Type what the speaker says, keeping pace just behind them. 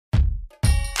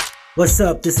What's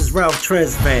up? This is Ralph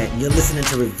Tresvant, and you're listening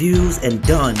to Reviews and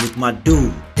Done with my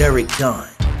dude, Derek Dunn.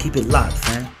 Keep it locked,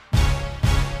 fam.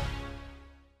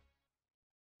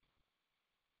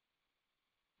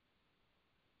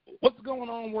 What's going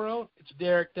on, world? It's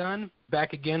Derek Dunn,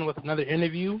 back again with another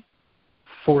interview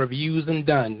for Reviews and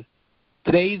Done.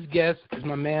 Today's guest is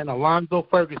my man Alonzo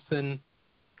Ferguson,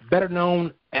 better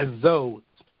known as Zoe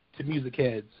to music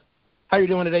heads. How you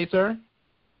doing today, sir?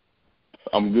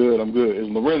 I'm good. It's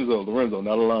Lorenzo,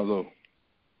 not Alonzo.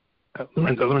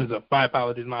 Lorenzo. My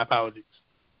apologies.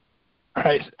 All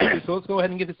right, so let's go ahead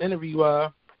and get this interview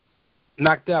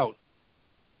knocked out.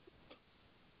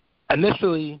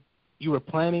 Initially, you were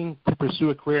planning to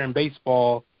pursue a career in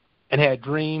baseball and had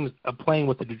dreams of playing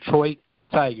with the Detroit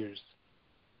Tigers.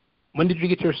 When did you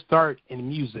get your start in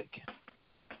music?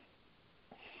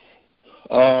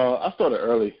 I started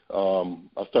early.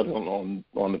 I started on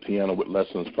the piano with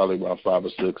lessons probably around 5 or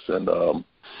 6, and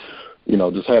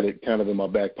just had it kind of in my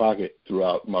back pocket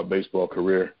throughout my baseball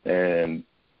career. And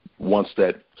once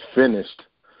it finished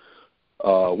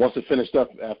up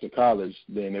after college,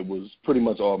 then it was pretty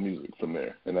much all music from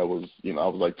there. And that was, I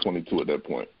was like 22 at that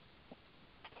point.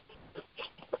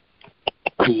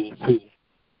 Cool.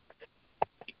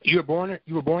 You were born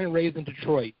and raised in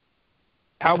Detroit.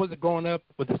 How was it growing up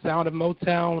with the sound of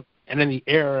Motown and in the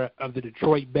era of the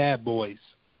Detroit Bad Boys?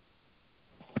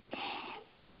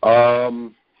 It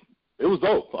was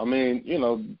dope. I mean,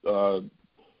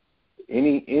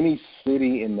 any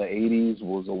city in the 80s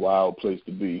was a wild place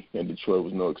to be, and Detroit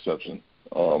was no exception.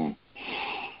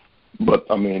 But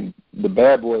I mean, the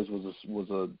Bad Boys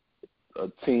was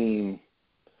a team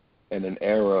and an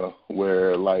era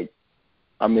where, like,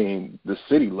 I mean, the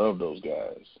city loved those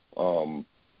guys.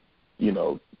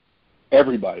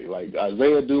 Everybody, like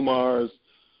Isaiah Dumars,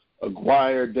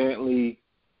 Aguirre, Dantley,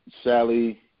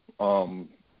 Sally, Rodman,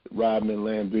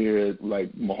 Lambeer,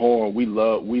 like Mahorn, we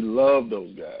love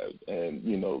those guys. And,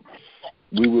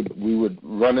 we would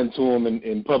run into them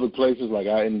in public places. Like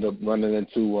I ended up running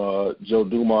into Joe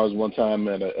Dumars one time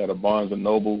at a Barnes &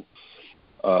 Noble,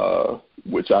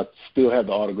 which I still have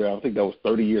the autograph. I think that was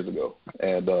 30 years ago.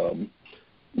 And,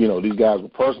 these guys were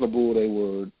personable. They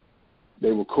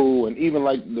were cool, and even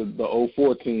like the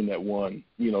 04 team that won,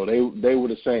 they were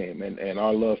the same, and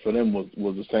our love for them was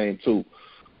the same too.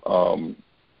 But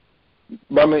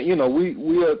I mean,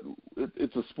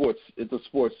 it's a sports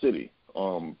city.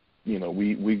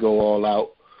 We go all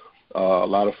out. A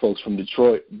lot of folks from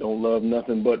Detroit don't love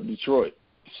nothing but Detroit.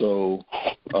 So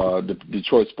the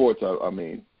Detroit sports,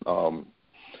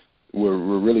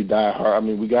 we're really diehard. I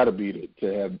mean, we got to beat it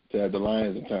to have the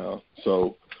Lions in town.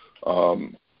 So.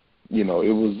 It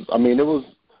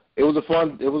was a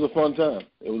fun time.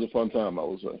 It was a fun time, I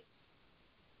would say.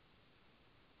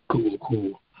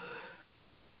 Cool.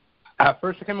 I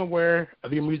first became aware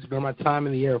of your music during my time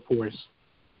in the Air Force.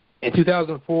 In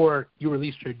 2004, you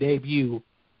released your debut,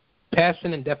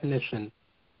 Passion and Definition.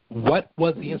 What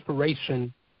was the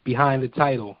inspiration behind the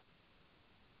title?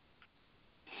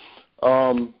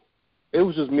 It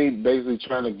was just me basically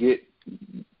trying to get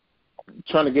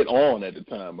on at the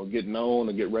time, or get known,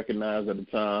 or get recognized at the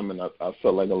time, and I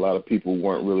felt like a lot of people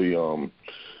weren't really, a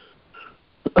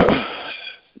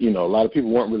lot of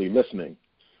people weren't really listening.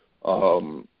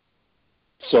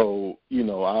 So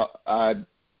I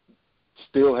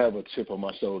still have a chip on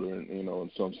my shoulder,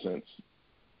 in some sense,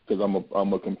 because I'm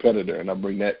a competitor, and I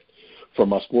bring that from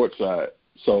my sports side.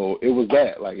 So it was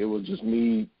that, like, it was just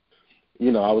me.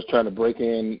 I was trying to break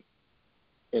in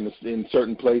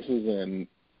certain places, and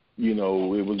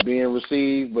it was being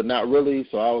received, but not really.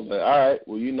 So I was like, all right,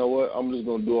 well, you know what? I'm just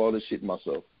going to do all this shit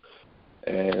myself.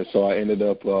 And so I ended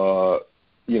up,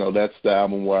 that's the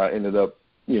album where I ended up,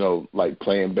 like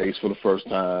playing bass for the first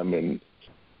time, and,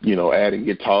 adding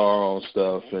guitar on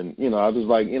stuff. And, I was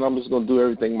like, I'm just going to do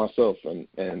everything myself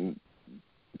and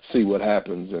see what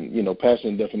happens. And, Passion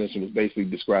and Definition was basically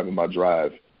describing my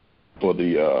drive for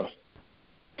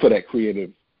that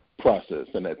creative process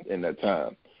in that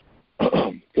time.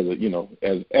 Because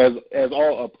as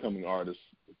all upcoming artists,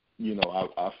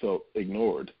 I felt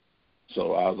ignored.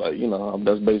 So I was like,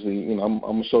 that's basically, I'm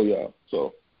gonna show y'all.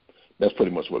 So that's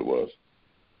pretty much what it was.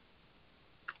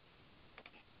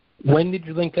 When did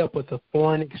you link up with a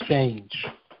Foreign Exchange?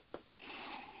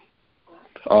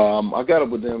 I got up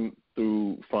with them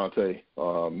through Fonte.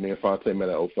 Me and Fonte met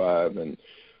at 05 and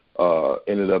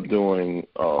ended up doing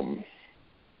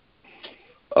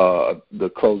the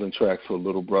closing track for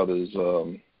Little Brother's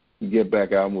Get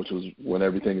Back album, which was When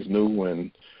Everything Is New.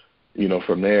 And,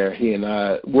 from there, he and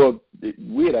I,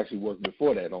 we had actually worked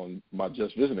before that on my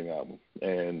Just Visiting album.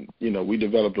 And, we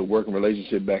developed a working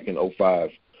relationship back in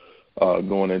 05.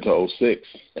 going into '06,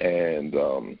 and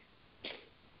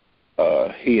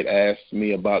he had asked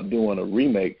me about doing a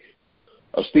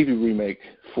Stevie remake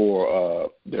for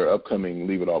their upcoming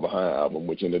Leave It All Behind album,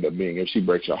 which ended up being If She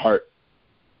Breaks Your Heart.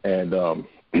 And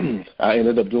I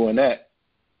ended up doing that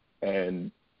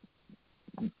and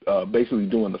basically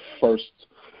doing the first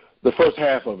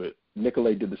half of it.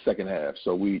 Nicolay did the second half,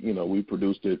 so we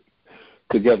produced it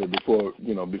together before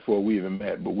we even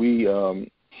met. But we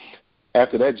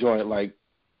after that joint, like,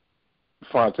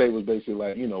 Phonte was basically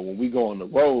like, when we go on the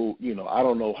road, I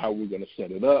don't know how we're going to set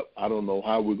it up. I don't know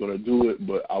how we're going to do it,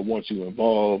 but I want you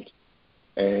involved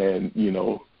and,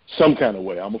 some kind of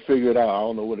way. I'm going to figure it out. I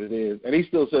don't know what it is. And he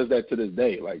still says that to this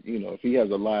day. Like, if he has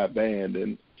a live band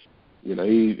and,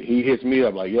 he hits me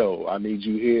up like, yo, I need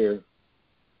you here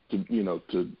to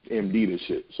MD this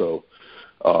shit. So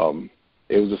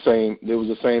it was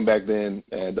the same back then,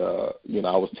 and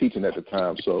I was teaching at the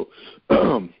time, so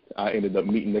I ended up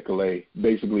meeting Nicolay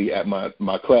basically at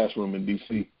my classroom in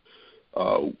DC,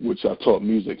 which I taught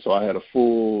music. So I had a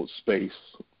full space.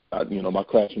 My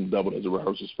classroom doubled as a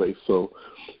rehearsal space. So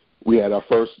we had our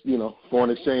first, foreign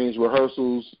exchange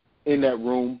rehearsals in that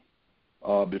room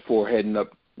before heading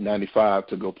up 95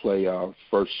 to go play our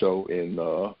first show in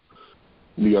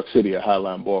New York City at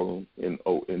Highline Ballroom in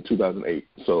 2008.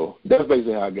 So that's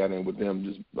basically how I got in with them,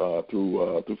 just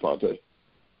through Phonte.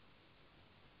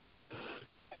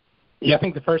 Yeah, I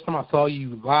think the first time I saw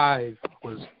you live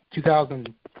was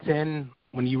 2010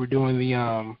 when you were doing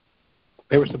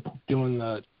they were doing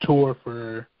the tour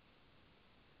for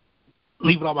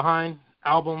Leave It All Behind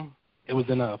album. It was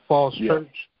in a Falls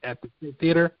Church at the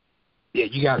theater. Yeah,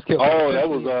 you guys killed it. Oh, that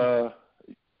was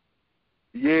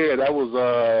yeah, that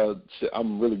was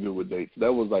I'm really good with dates.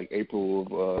 That was like April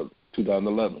of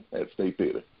 2011 at State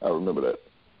Theater. I remember that.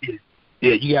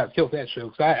 Yeah, you guys killed that show.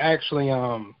 Cause I actually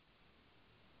had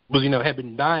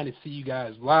been dying to see you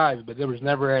guys live, but there was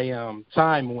never a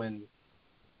time when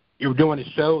you were doing a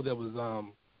show that was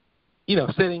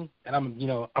sitting, and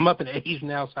I'm up in age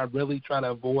now, so I really try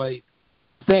to avoid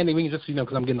standing, just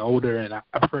because I'm getting older and I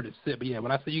prefer to sit. But yeah,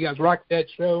 when I say you guys rocked that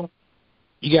show,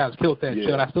 you guys killed that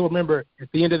show. And I still remember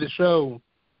at the end of the show,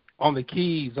 on the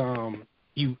keys,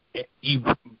 you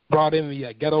brought in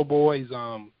the Ghetto Boys,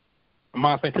 Mom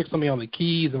playing Tricks on Me on the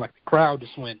keys, and like the crowd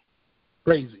just went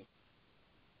crazy.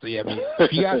 So yeah,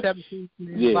 if you guys haven't seen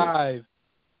it live,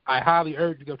 I highly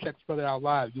urge you to go check this brother out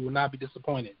live. You will not be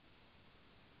disappointed.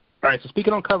 All right, so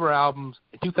speaking on cover albums,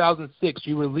 in 2006,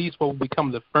 you released what will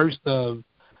become the first of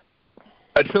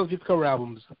a trilogy of cover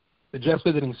albums, the Just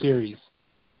Visiting series.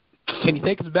 Can you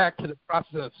take us back to the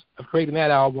process of creating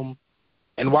that album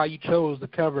and why you chose to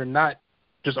cover not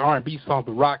just R&B songs,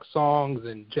 but rock songs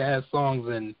and jazz songs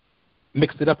and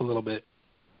mixed it up a little bit?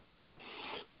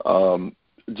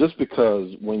 Just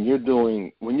because when you're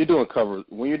doing cover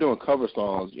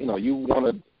songs, you want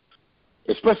to,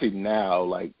 especially now,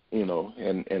 like,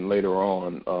 and later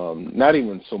on, not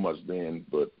even so much then,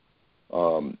 but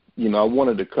I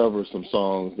wanted to cover some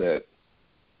songs that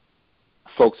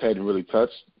folks hadn't really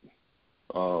touched.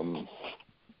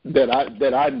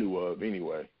 That I knew of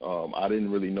anyway. I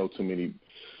didn't really know too many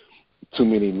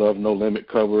Love No Limit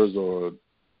covers or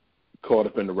Caught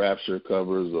Up in the Rapture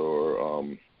covers or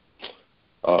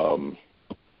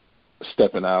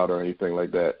Stepping Out or anything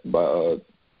like that by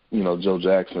Joe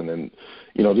Jackson. And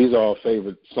these are all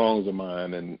favorite songs of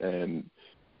mine, and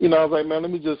I was like, man,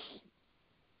 let me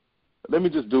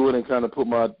just do it and kind of put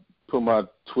my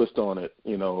twist on it.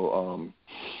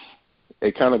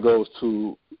 It kind of goes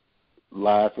to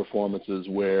live performances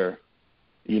where,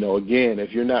 again,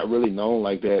 if you're not really known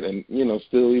like that, and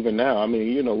still even now, I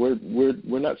mean,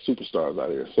 we're not superstars out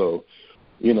here, so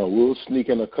we'll sneak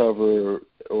in a cover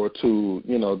or two,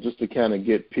 just to kind of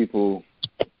get people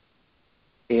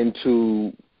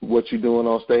into what you're doing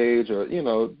on stage, or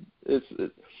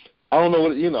it's I don't know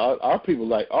what our people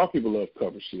love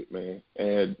cover shit, man,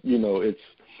 and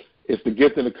it's the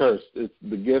gift and the curse. It's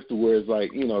the gift where it's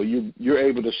like, you're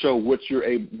able to show what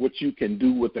you can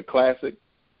do with the classic,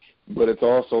 but it's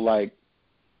also like,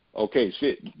 okay,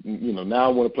 shit, now I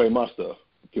want to play my stuff.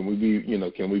 Can we be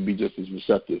just as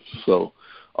receptive? So,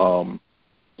 my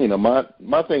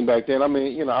thing back then, I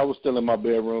mean, I was still in my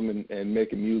bedroom and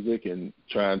making music and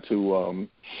trying to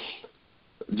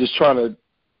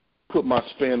put my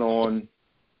spin on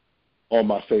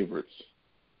my favorites.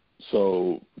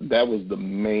 So that was the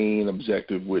main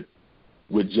objective with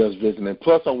Just Visiting.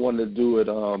 Plus, I wanted to do it.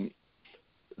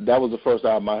 That was the first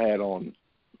album I had on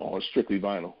strictly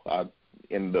vinyl. I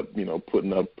ended up,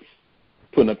 putting up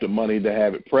the money to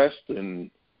have it pressed, and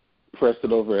pressed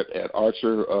it over at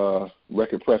Archer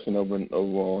Record Pressing over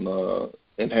on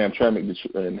in Hamtramck,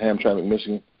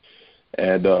 Michigan,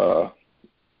 and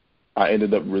I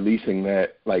ended up releasing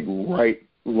that like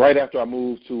right after I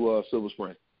moved to Silver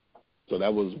Spring. So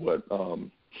that was what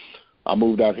I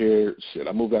moved out here.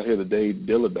 I moved out here the day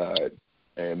Dilla died,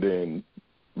 and then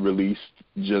released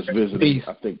Just Visiting.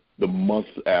 I think the month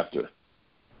after.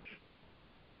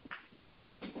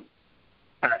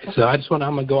 All right, so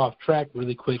I'm gonna go off track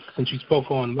really quick since you spoke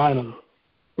on vinyl.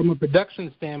 From a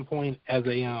production standpoint, as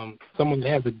a someone that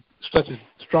has such a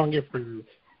strong ear for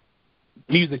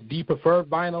music, do you prefer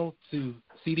vinyl to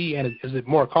CD? And is it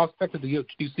more cost effective to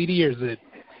do CD, or is it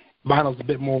vinyl's a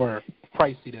bit more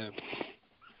pricey to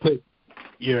put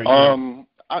your?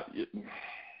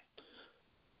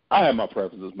 I have my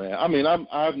preferences, man. I mean,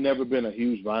 I've never been a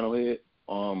huge vinyl head.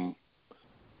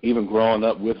 Even growing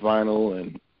up with vinyl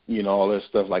and all that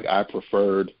stuff, like I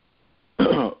preferred.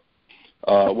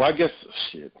 Well, I guess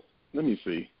let me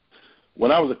see.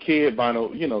 When I was a kid,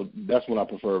 vinyl, that's when I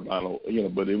preferred vinyl,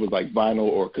 but it was like vinyl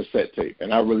or cassette tape,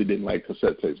 and I really didn't like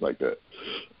cassette tapes like that.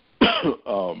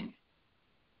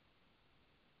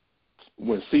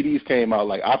 When CDs came out,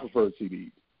 like I preferred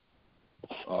CDs.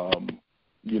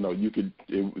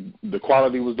 The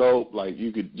quality was dope. Like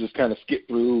you could just kind of skip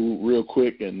through real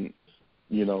quick, and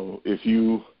if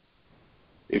you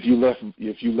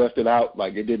left it out,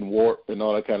 like it didn't warp and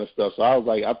all that kind of stuff. So I was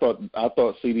like, I thought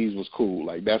CDs was cool.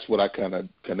 Like that's what I kind of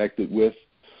connected with.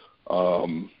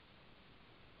 Vinyl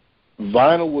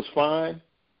was fine,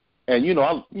 and we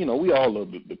all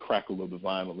love the crackle of the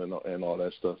vinyl and all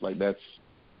that stuff. Like that's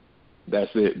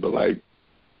it. But like,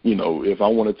 if I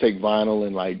want to take vinyl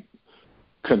and like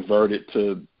convert it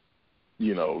to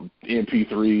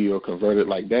MP3 or convert it,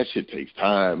 like that shit takes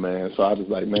time, man. So I was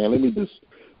like, man, let me just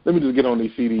get on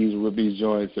these CDs with these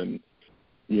joints and,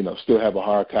 still have a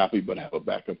hard copy but have a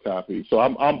backup copy. So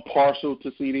I'm partial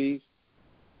to CDs.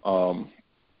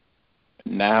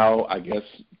 Now, I guess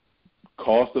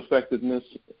cost effectiveness,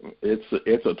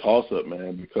 it's a toss-up,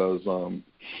 man, because,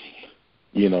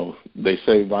 they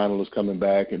say vinyl is coming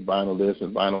back and vinyl this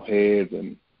and vinyl heads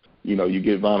and, you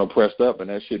get vinyl pressed up and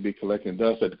that shit be collecting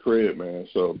dust at the crib, man.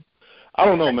 So I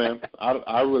don't know, man.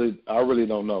 I really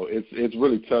don't know. It's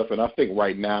really tough, and I think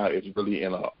right now it's really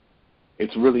in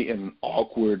an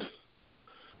awkward.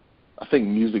 I think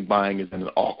music buying is in an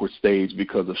awkward stage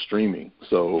because of streaming.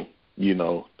 So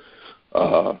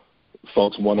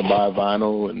folks want to buy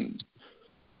vinyl, and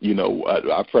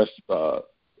I pressed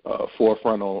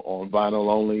Forefront on vinyl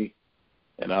only,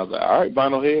 and I was like, all right,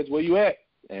 vinyl heads, where you at?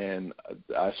 And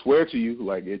I swear to you,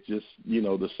 like it just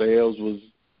the sales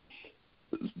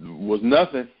was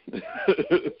nothing.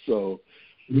 So,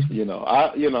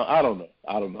 I don't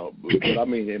know. But I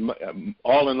mean,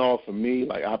 all in all, for me,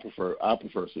 like I prefer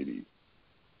CDs.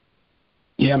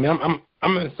 Yeah, I mean,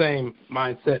 I'm in the same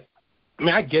mindset. I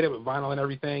mean, I get it with vinyl and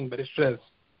everything, but it's just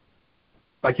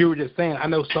like you were just saying. I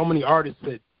know so many artists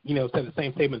that said the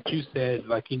same statement that you said.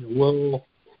 Like,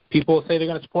 people say they're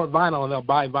going to support vinyl and they'll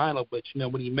buy vinyl, but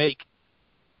when you make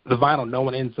the vinyl, no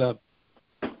one ends up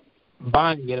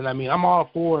buying it. And I mean, I'm all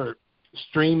for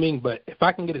streaming, but if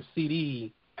I can get a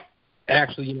CD,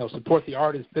 actually, support the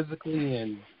artist physically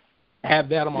and have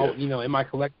that in my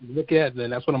collection to look at,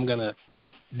 then that's what I'm gonna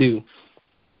do.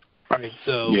 Right.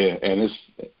 So yeah, and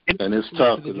it's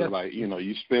tough because like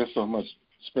you spend so much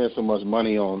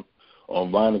money on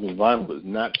vinyl, and vinyl is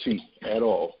not cheap at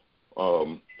all.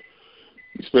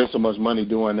 You spend so much money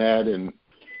doing that, and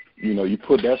you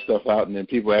put that stuff out, and then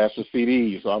people ask for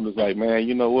CDs. So I'm just like, man,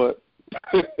 you know what?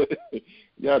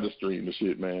 Y'all just stream the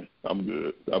shit, man. I'm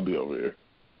good. I'll be over here.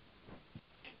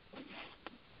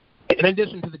 In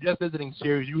addition to the Just Visiting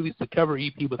series, you released a cover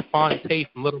EP with Phonte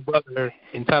from Little Brother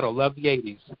entitled Love the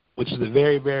 80s, which is a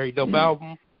very, very dope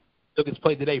album. Still gets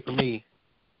played today for me.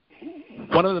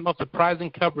 One of the most surprising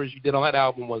covers you did on that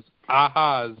album was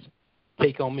a-ha's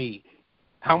Take On Me.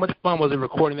 How much fun was it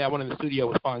recording that one in the studio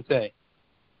with Phonte? It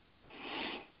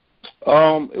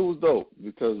was dope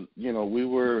because,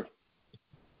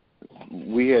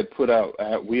 we had put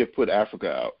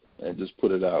Africa out and just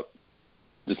put it out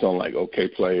just on like OK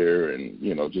Player and,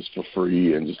 just for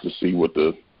free and just to see what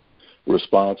the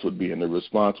response would be. And the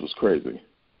response was crazy.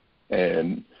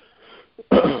 And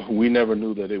we never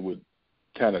knew that it would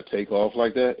kind of take off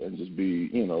like that and just be,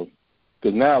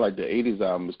 because now like the 80s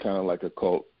album is kind of like a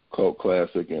cult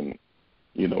classic, and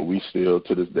we still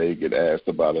to this day get asked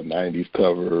about a 90s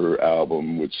cover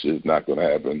album, which is not going to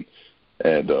happen.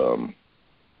 And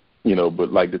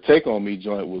but like the Take On Me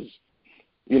joint was,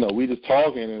 we just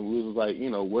talking and we was like,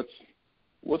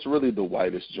 what's really the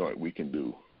whitest joint we can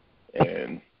do?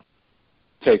 And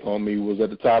Take On Me was at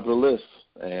the top of the list.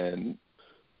 And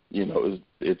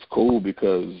it's cool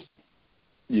because,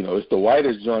 it's the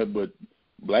whitest joint, but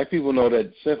black people know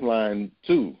that synth line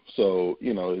too. So,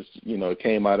 it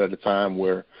came out at a time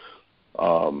where,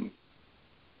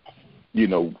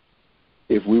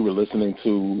 if we were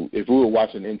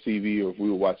watching MTV, or if we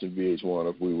were watching VH1, or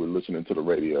if we were listening to the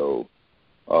radio,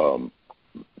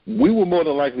 we were more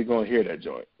than likely going to hear that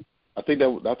joint. I think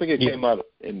it came out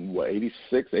in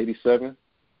 86, 87,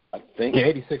 I think. Yeah,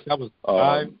 86. That was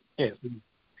 5.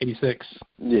 86.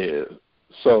 Yeah.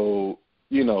 So,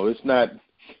 it's not,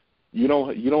 you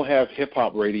don't have hip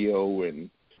hop radio, and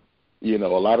a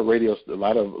lot of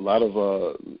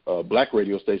black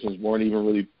radio stations weren't even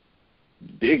really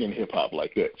digging hip hop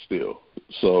like that still.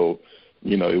 So,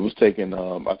 it was taking,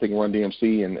 I think Run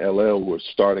DMC and LL were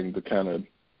starting to kind of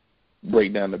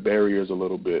break down the barriers a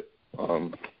little bit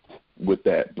with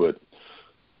that. But,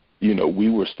 we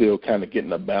were still kind of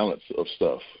getting a balance of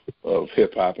stuff, of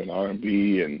hip hop and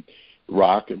R&B and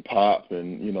rock and pop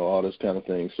and, all this kind of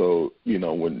thing. So,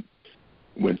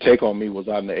 when Take On Me was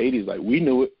out in the 80s, like, we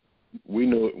knew it.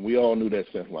 We all knew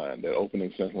that synth line, that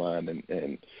opening synth line,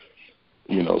 and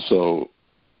so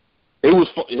it was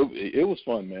fun. It was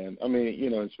fun, man. I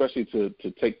mean, especially to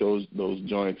take those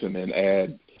joints and then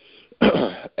add,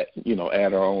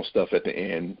 add our own stuff at the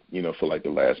end, for like the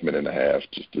last minute and a half,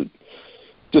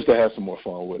 just to have some more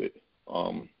fun with it.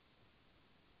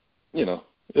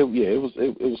 It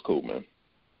was cool, man.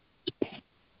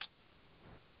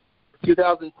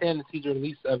 2010 sees the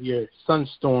release of your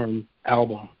Sunstorm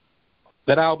album.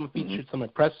 That album featured some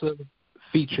impressive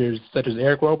features such as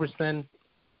Eric Roberson,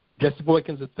 Jesse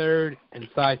Boykins III, and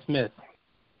Cy Smith.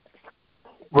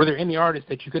 Were there any artists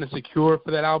that you couldn't secure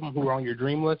for that album who were on your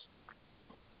dream list?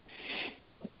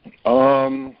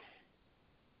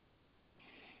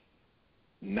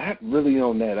 Not really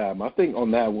on that album. I think on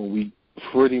that one we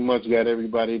pretty much got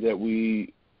everybody that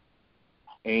we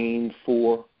aimed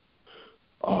for.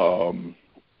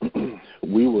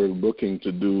 We were looking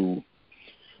to do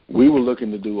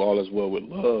All Is Well with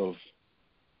Love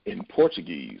in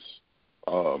Portuguese,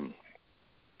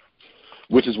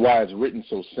 which is why it's written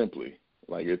so simply.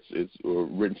 Like it's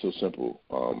written so simple.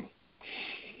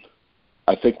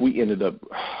 I think we ended up,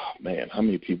 man, how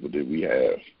many people did we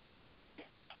have?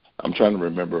 I'm trying to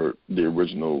remember the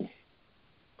original,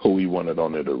 who we wanted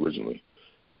on it originally,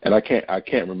 and I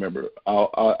can't remember.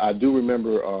 I do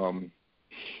remember.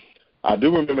 I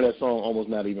do remember that song almost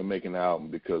not even making the album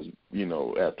because,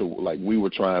 after, like, we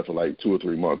were trying for like 2 or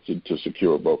 3 months to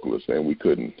secure a vocalist and we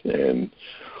couldn't, and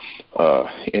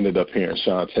ended up hearing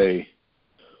Shantae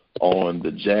on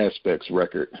the Jazz Specs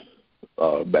record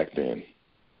back then,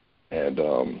 and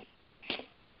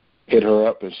hit her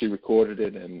up and she recorded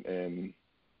it, and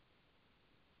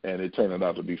it turned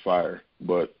out to be fire.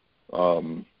 But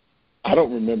I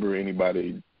don't remember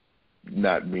anybody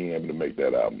not being able to make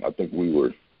that album. I think we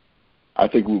were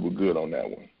good on that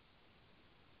one.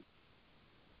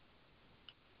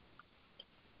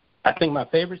 I think my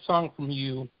favorite song from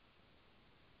you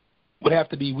would have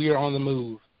to be We Are On the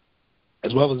Move,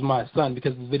 as well as My Son,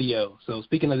 because of the video. So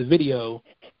speaking of the video,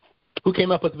 who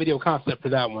came up with the video concept for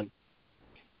that one?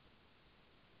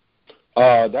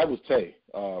 That was Tay.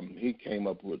 He came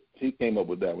up with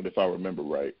that one, if I remember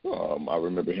right. I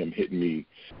remember him hitting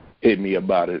me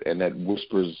about it, and that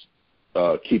Whispers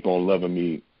Keep On Loving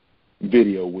Me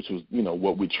video, which was,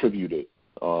 what we tributed.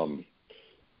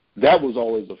 That was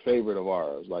always a favorite of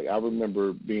ours. Like, I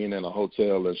remember being in a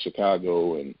hotel in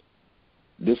Chicago, and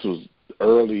this was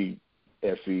early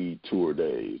FE tour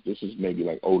days. This is maybe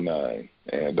like 2009,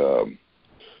 and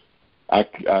I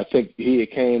think he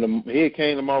had came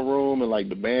to my room, and like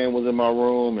the band was in my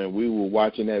room, and we were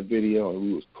watching that video, and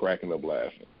we was cracking up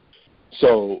laughing.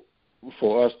 So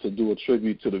for us to do a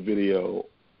tribute to the video,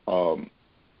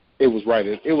 it was right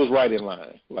in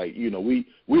line. Like, we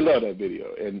love that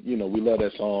video, and we love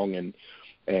that song, and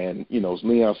it's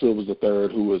Leon Silvers III,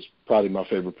 who was probably my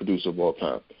favorite producer of all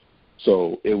time.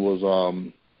 So it was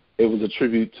a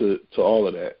tribute to all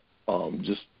of that.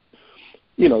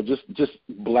 Just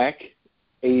black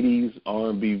 80s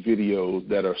R&B videos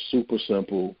that are super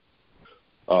simple.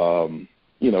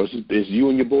 It's you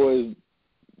and your boys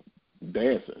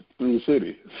dancing through the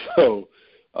city. So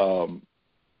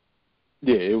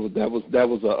that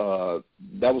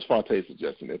was Fonte's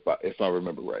suggestion, if I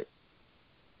remember right.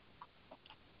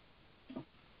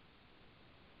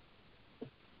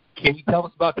 Can you tell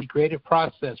us about the creative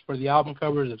process for the album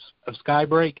covers of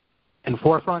Skybreak and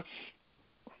Forefront?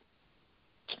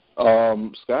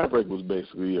 Skybreak was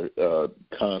basically a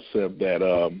concept that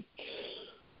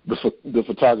the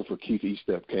photographer Keith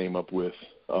Estep came up with.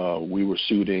 We were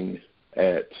shooting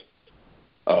at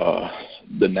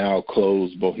the now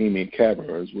closed Bohemian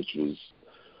Cabarets, which was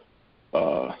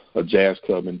a jazz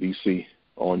club in D.C.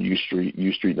 on U Street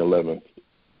and 11th,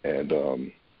 and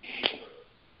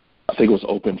I think it was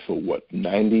open for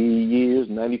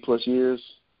 90 plus years,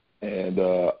 and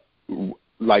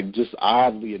like just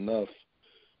oddly enough,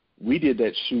 we did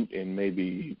that shoot in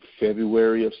maybe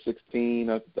February of 16,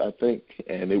 I think,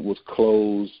 and it was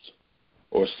closed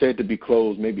or said to be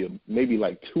closed maybe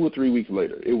like 2 or 3 weeks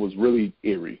later. It was really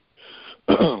eerie.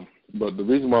 But the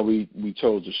reason why we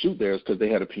chose to shoot there is because they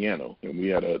had a piano, and we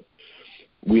had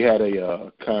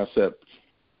a concept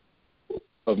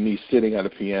of me sitting at a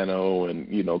piano and,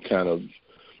 you know, kind of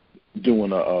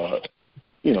doing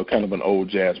kind of an old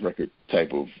jazz record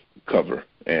type of cover.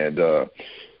 And,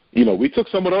 you know, we took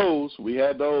some of those. We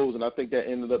had those, and I think that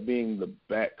ended up being the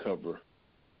back cover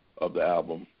of the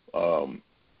album.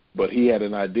 But he had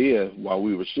an idea while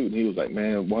we were shooting. He was like,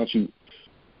 man, why don't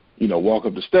you know, walk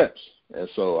up the steps? And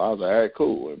so I was like, all right,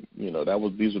 cool. And, you know,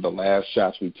 these were the last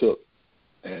shots we took.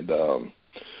 And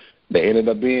they ended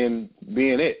up being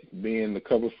the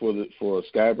cover for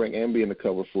Skybrink and being the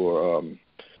cover for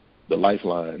the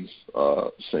Lifelines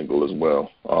single as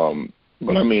well.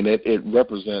 But I mean, it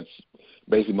represents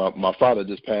basically my father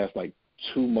just passed like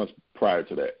 2 months prior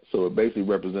to that, so it basically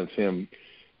represents him,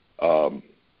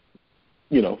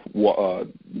 you know,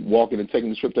 walking and taking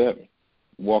the trip to heaven,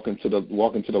 walking to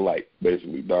the light,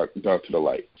 basically dark to the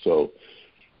light. So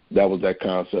that was that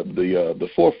concept. The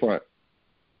forefront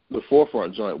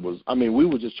joint was, I mean, we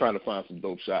were just trying to find some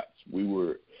dope shots. We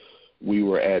were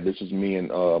at, this is me and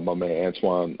my man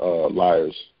Antoine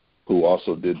Lyers, who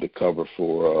also did the cover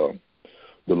for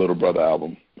the Little Brother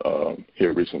album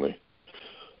here recently.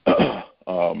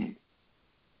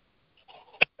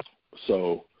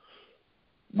 So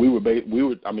we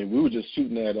were just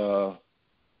shooting at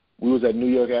we was at New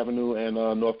York Avenue and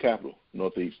North Capitol,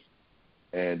 Northeast,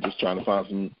 and just trying to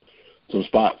find some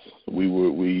spots. We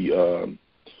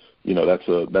you know,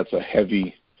 that's a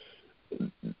heavy,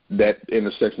 that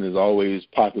intersection is always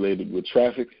populated with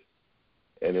traffic,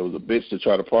 and it was a bitch to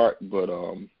try to park, but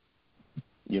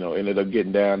you know, ended up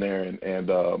getting down there and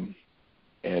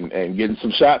getting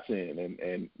some shots in,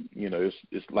 and you know,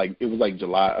 it's like, it was like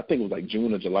July, I think it was like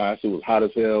June or July, so it was hot as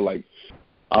hell. Like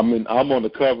I'm on the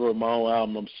cover of my own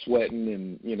album, I'm sweating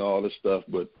and, you know, all this stuff,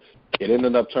 but it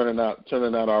ended up turning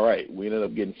out all right. We ended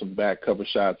up getting some back cover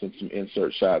shots and some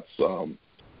insert shots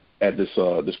at this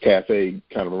cafe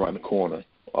kind of around the corner.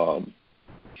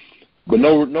 But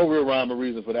no real rhyme or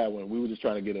reason for that one. We were just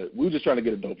trying to get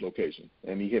a dope location,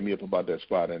 and he hit me up about that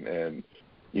spot, and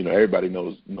you know, everybody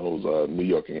knows New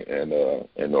York and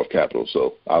North Capitol,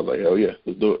 so I was like, hell yeah,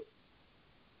 let's do it.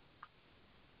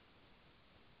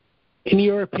 In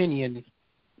your opinion,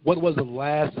 what was the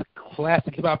last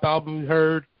classic hip hop album you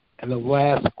heard, and the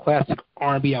last classic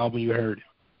R&B album you heard?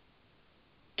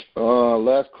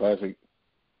 Last classic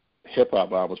hip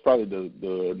hop album was probably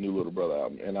the new Little Brother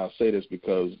album, and I'll say this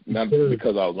because not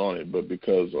because I was on it, but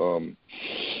because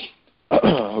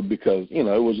because, you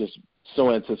know, it was just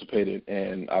so anticipated,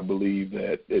 and I believe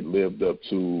that it lived up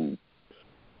to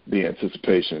the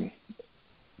anticipation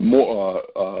more,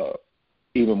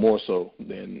 even more so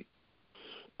than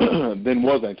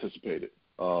was anticipated.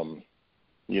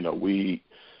 You know,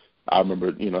 I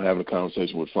remember, you know, having a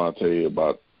conversation with Fonte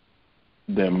about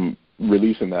them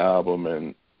releasing the album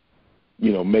and,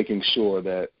 you know, making sure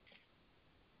that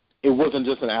it wasn't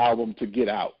just an album to get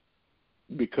out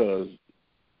because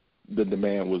the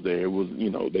demand was there. It was, you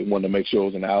know, they wanted to make sure it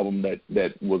was an album that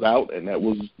was out and that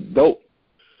was dope.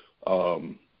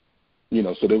 You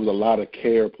know, so there was a lot of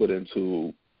care put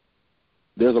into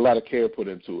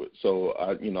it. So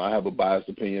I have a biased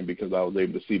opinion because I was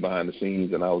able to see behind the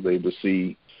scenes, and I was able to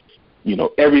see, you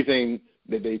know, everything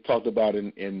that they talked about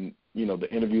in you know,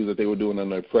 the interviews that they were doing on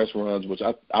their press runs, which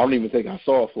I don't even think I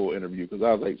saw a full interview because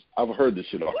I was like, I've heard this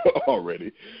shit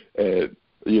already, and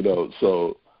you know,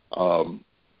 so.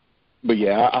 But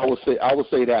yeah, I would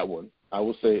say that one. I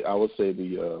would say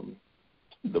the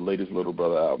latest Little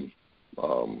Brother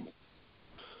album,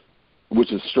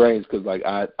 which is strange because like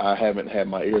I haven't had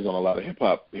my ears on a lot of hip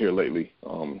hop here lately.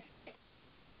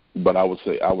 But I would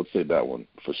say that one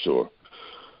for sure.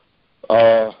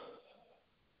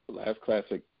 Last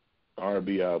classic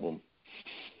R&B album.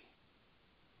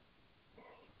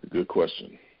 Good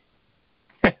question.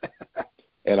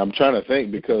 And I'm trying to think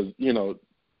because, you know,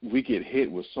 we get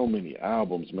hit with so many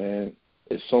albums, man.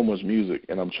 It's so much music,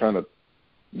 and I'm trying to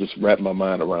just wrap my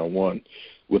mind around one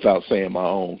without saying my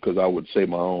own, because I would say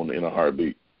my own in a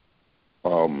heartbeat.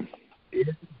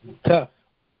 Tough.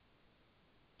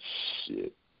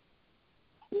 Shit.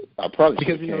 I probably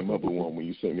should have came up with one when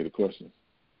you sent me the question.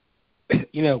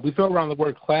 we throw around the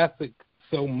word classic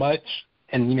so much,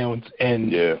 and the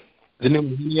new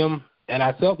millennium, and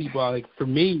I tell people, like, for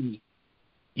me,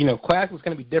 classic is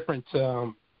going to be different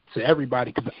to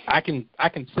everybody, because I can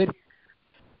sit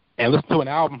and listen to an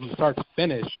album from start to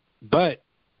finish, but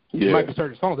there might be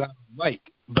certain songs I don't like.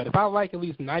 But if I like at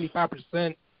least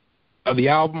 95% of the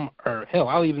album, or hell,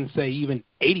 I'll even say even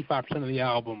 85% of the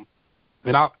album,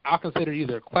 then I'll consider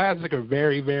either a classic or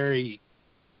very, very,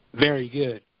 very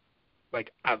good.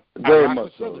 Like very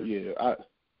much so. Yeah.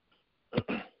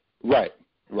 Right.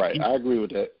 I agree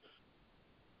with that.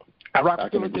 I rock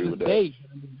with Thriller to this day.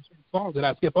 Songs that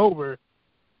I skip over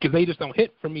because they just don't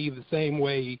hit for me the same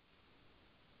way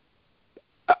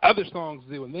other songs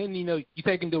do. And then, you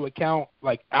take into account,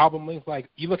 like, album length. Like,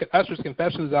 you look at Usher's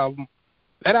Confessions album,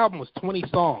 that album was 20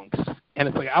 songs. And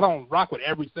it's like, I don't rock with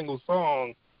every single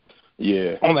song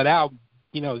on that album.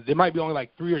 There might be only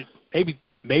like 3 or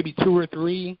maybe 2 or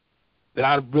 3 that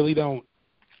I really don't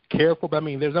care for. But, I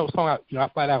mean, there's no song I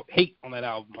flat out hate on that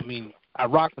album. I mean, I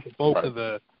rock with the bulk of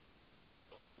the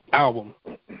album.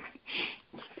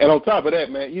 And on top of that,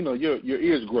 man, your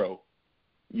ears grow.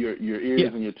 Your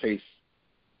ears and your taste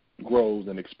grows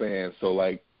and expands. So,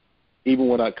 like, even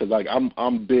when because like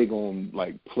I'm big on,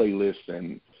 like, playlists,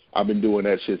 and I've been doing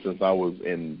that shit since I was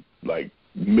in, like,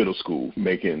 middle school,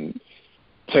 making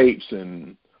tapes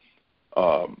and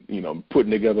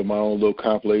putting together my own little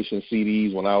compilation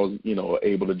CDs when I was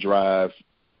able to drive.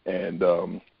 And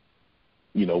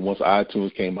once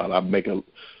iTunes came out, I'd make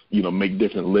make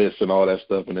different lists and all that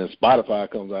stuff, and then Spotify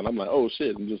comes out, I'm like, oh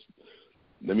shit,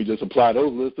 let me just apply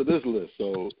those lists to this list.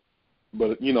 So,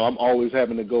 but I'm always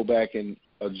having to go back and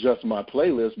adjust my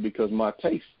playlist because my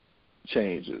taste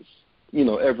changes.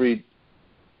 Every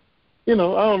I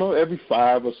don't know, every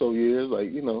 5 or so years,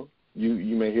 like,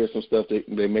 you may hear some stuff that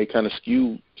they may kind of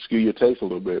skew your taste a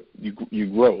little bit. You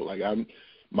grow. Like,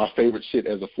 my favorite shit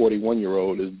as a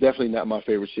 41-year-old is definitely not my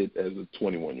favorite shit as a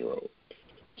 21-year-old.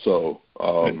 So,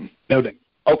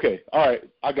 okay, all right,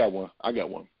 I got one.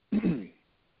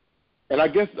 And I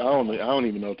guess I don't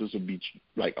even know if this would be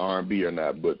like R&B or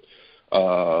not, but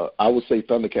I would say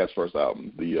Thundercats' first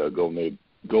album, the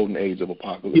Golden Age of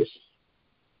Apocalypse.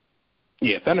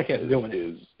 Yeah, Thundercats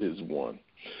is one.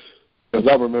 Because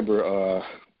I remember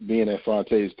being at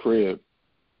Fonte's crib,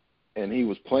 and he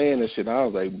was playing that shit, and I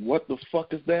was like, what the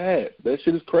fuck is that? That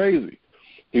shit is crazy.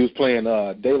 He was playing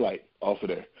Daylight off of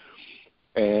there.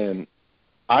 And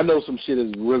I know some shit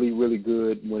is really, really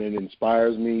good when it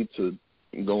inspires me to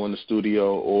go in the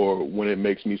studio, or when it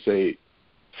makes me say,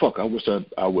 fuck, I wish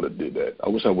I would have did that. I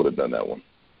wish I would have done that one.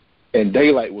 And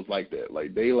Daylight was like that.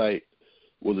 Like, Daylight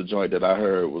was a joint that I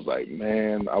heard was like,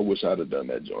 man, I wish I'd have done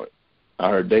that joint. I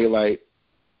heard Daylight,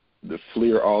 the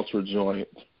Fleer Ultra joint,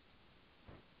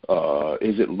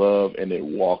 Is It Love, and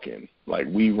then Walking. Like,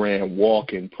 we ran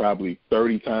Walking probably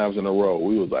 30 times in a row.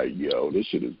 We was like, yo, this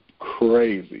shit is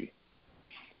crazy.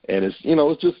 And it's,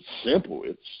 it's just simple.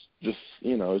 It's just,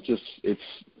 it's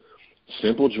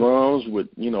simple drums with,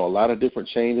 a lot of different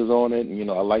changes on it.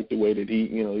 And, I like the way that he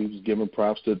was giving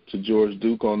props to George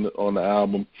Duke on the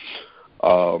album.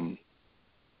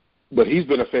 But he's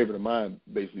been a favorite of mine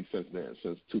basically since then,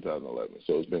 since 2011.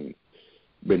 So it's been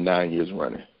 9 years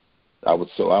running. I would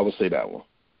say that one.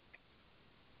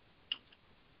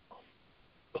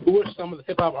 Who are some of the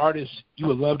hip hop artists you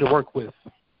would love to work with?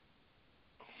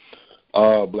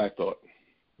 Black Thought.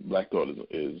 Black Thought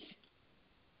is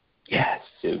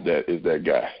that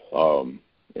guy.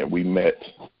 And we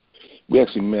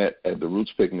actually met at the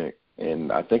Roots Picnic,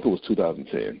 and I think it was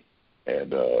 2010.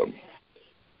 And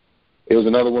it was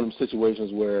another one of them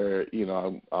situations where,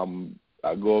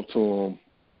 I go up to him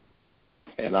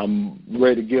and I'm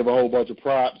ready to give a whole bunch of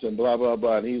props and blah, blah,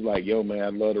 blah. And he's like, yo, man,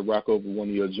 I'd love to rock over one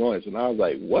of your joints. And I was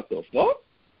like, what the fuck?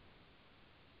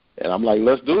 And I'm like,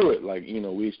 let's do it. Like,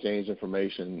 we exchanged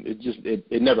information.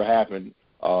 It never happened.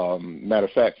 Matter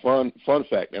of fact, fun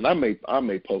fact, and I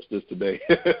may post this today.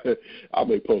 I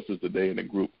may post this today in the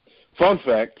group. Fun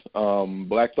fact,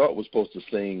 Black Thought was supposed to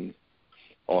sing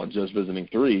on Just Visiting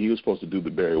 3. He was supposed to do the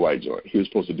Barry White joint. He was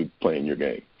supposed to do Playing Your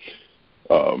Game.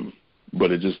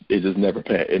 But it just never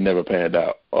panned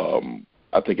out.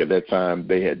 I think at that time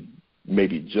they had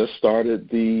maybe just started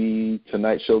the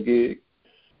Tonight Show gig,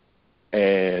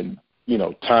 and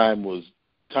time was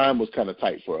kind of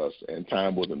tight for us, and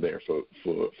time wasn't there for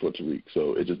Tariq,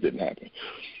 so it just didn't happen.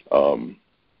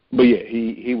 But yeah,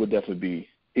 he would definitely be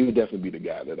the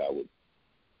guy that I would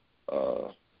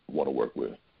want to work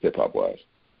with, hip hop wise.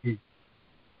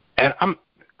 And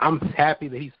I'm happy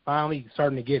that he's finally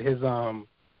starting to get his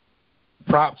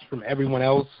props from everyone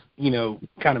else,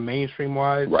 kind of mainstream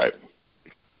wise. Right.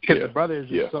 because the brother is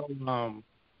just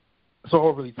so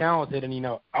overly talented. And, you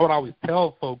know, I would always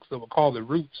tell folks that would call the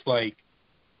Roots, like,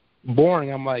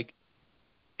 boring. I'm like,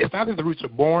 it's not that the Roots are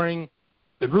boring.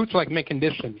 The Roots are like mint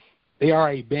condition. They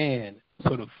are a band.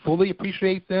 So to fully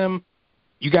appreciate them,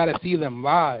 you got to see them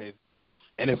live.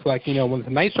 And it's like, you know, when the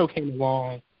Tonight Show came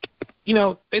along, you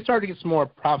know, they started to get some more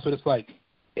props. But it's like,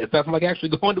 it's nothing like actually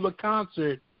going to a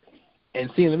concert and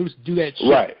seeing the Roots do that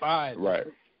shit live. Right.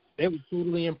 They would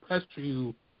totally impress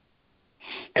you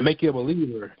and make you a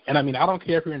believer. And, I mean, I don't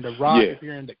care if you're into rock, if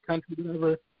you're into country,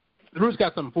 whatever. The Roots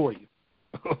got something for you.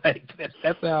 Like,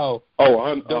 that's how. Oh,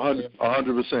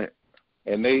 100%.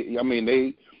 And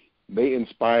they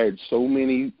inspired so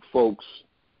many folks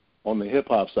on the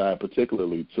hip-hop side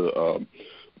particularly to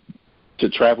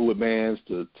travel with bands,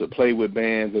 to play with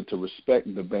bands, and to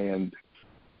respect the band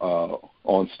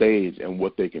on stage and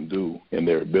what they can do and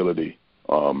their ability.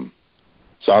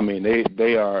 So, I mean,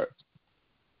 they are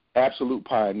absolute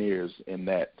pioneers in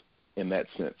that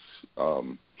sense.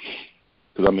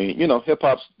 Because, I mean, you know,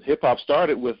 hip-hop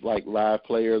started with, like, live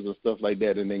players and stuff like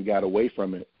that and then got away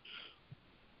from it,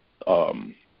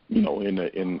 you know, in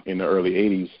the early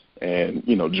 80s. And,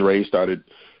 you know, Dre started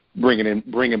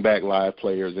bringing back live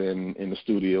players in the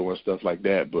studio and stuff like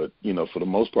that. But, you know, for the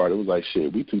most part, it was like,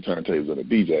 shit, we 2 turntables and a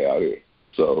DJ out here.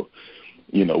 So,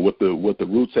 you know, what the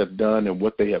Roots have done and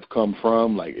what they have come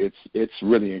from, like, it's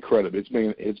really incredible.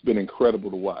 It's been incredible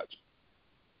to watch.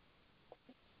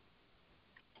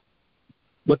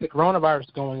 With the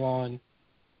coronavirus going on,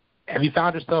 have you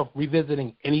found yourself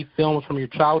revisiting any films from your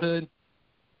childhood?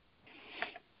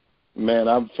 Man,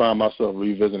 I've found myself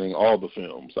revisiting all the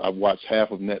films. I've watched half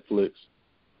of Netflix,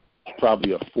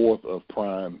 probably a fourth of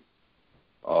Prime.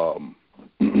 What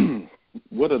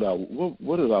did I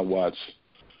watch?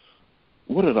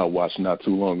 What did I watch not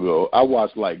too long ago? I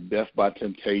watched, like, Death by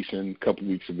Temptation a couple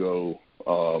weeks ago,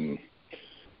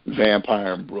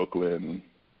 Vampire in Brooklyn.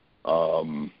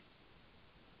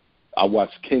 I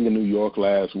watched King of New York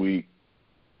last week,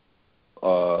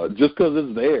 just because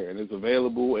it's there and it's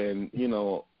available, and, you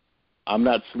know, I'm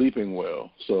not sleeping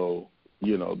well. So,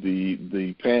 you know,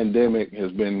 the pandemic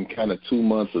has been kind of 2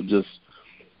 months of just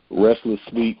restless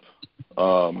sleep,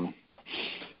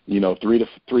 you know, 3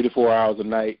 to 4 hours a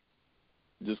night,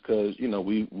 just because, you know,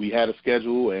 we had a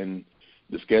schedule and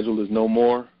the schedule is no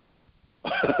more.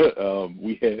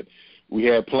 We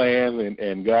had plans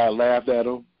and God laughed at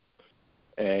them.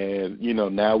 And, you know,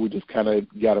 now we just kind of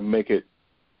got to make it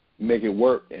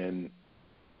work. And,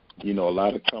 you know, a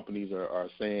lot of companies are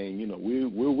saying, you know,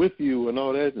 we're with you and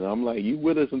all that. And I'm like, you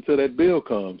with us until that bill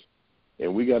comes,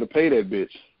 and we got to pay that bitch.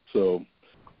 So,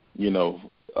 you know,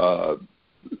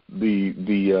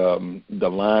 the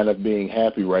line of being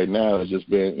happy right now has just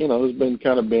been, you know, it's been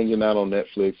kind of binging out on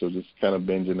Netflix, or just kind of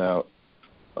binging out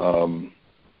on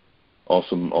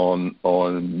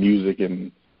music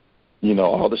and, you know,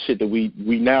 all the shit that we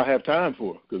now have time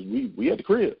for, because we at the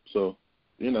crib. So,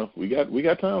 you know, we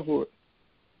got time for it.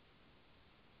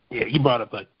 Yeah, you brought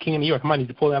up King of New York. I might need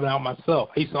to pull that one out myself.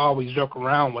 I used to always joke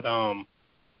around with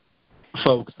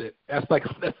folks that's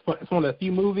one of the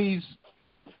few movies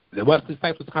that Wesley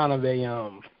Snipes was kind of a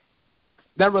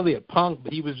not really a punk,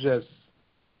 but he was just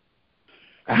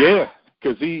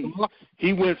because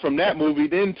he went from that movie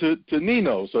then to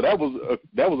Nino, so that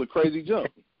was a crazy jump.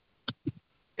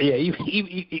 Yeah,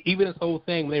 even his whole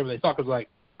thing whenever they talk was like,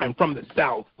 I'm from the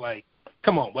South. Like,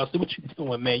 come on, Wesley, what you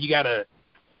doing, man? You gotta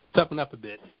toughen up a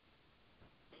bit.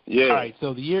 Yeah. All right,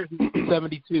 so the year is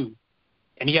 72,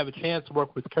 and you have a chance to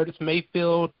work with Curtis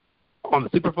Mayfield on the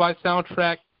Superfly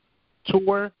soundtrack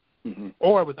tour,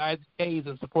 or with Isaac Hayes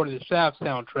in support of the Shaft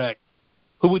soundtrack.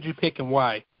 Who would you pick and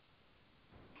why?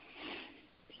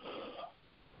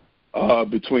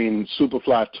 Between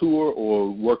Superfly tour or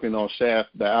working on Shaft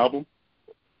the album?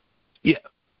 Yeah.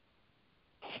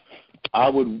 I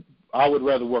would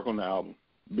rather work on the album,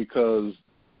 because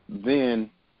then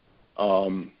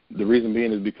the reason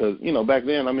being is because, you know, back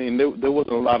then, I mean, there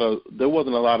wasn't a lot of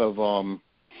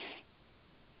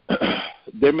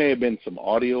there may have been some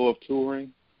audio of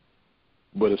touring,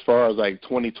 but as far as like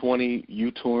 2020,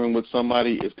 you touring with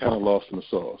somebody, it's kind of lost in the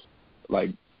sauce.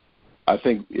 Like, I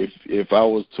think if I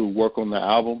was to work on the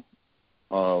album,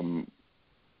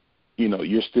 you know,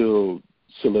 you're still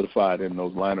solidified in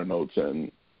those liner notes,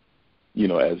 and, you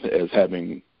know, as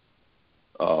having,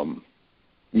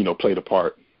 you know, played a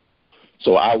part.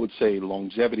 So I would say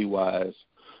longevity-wise,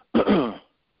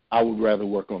 I would rather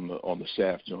work on the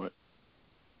Shaft joint.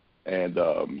 And,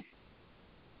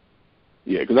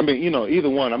 yeah, because, I mean, you know, either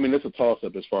one, I mean, it's a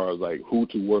toss-up as far as, like, who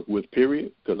to work with,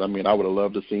 period. Because, I mean, I would have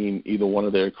loved to have seen either one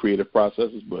of their creative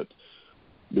processes. But,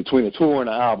 between a tour and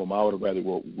an album, I would have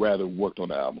rather worked on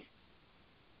the album.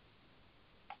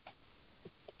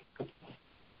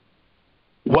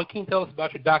 What can you tell us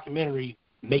about your documentary,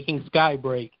 Making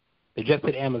Skybreak, that just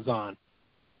hit Amazon?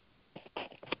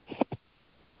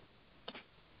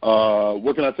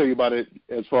 What can I tell you about it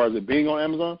as far as it being on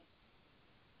Amazon?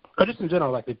 Or just in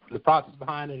general, like the process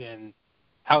behind it and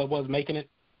how it was making it?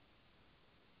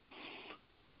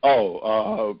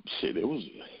 Shit, it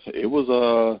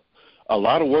was a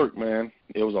lot of work, man.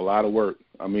 It was a lot of work.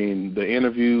 I mean, the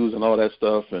interviews and all that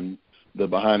stuff and the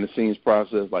behind the scenes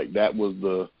process, like that was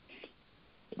the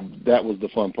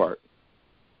fun part.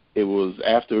 It was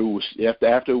after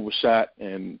it was shot,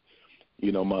 and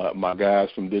you know, my guys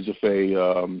from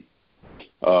Digifay,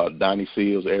 Donnie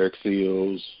Seals, Eric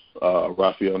Seals,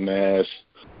 Raphael Nash,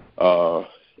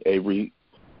 Avery,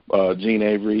 Gene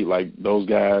Avery, like those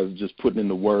guys just putting in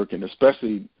the work, and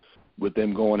especially with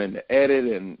them going in the edit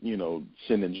and, you know,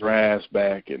 sending drafts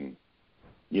back, and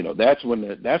you know, that's when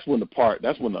the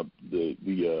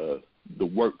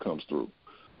work comes through.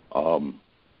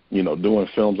 You know, doing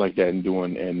films like that and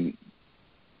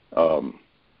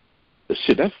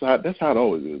shit, that's how it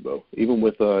always is, though. Even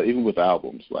with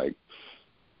albums, like,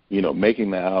 you know,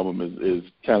 making the album is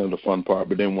kind of the fun part,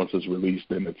 but then once it's released,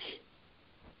 then it's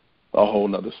a whole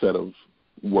nother set of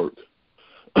work.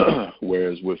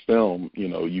 Whereas with film, you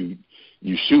know, you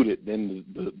shoot it, then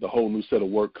the whole new set of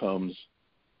work comes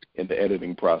in the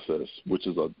editing process, which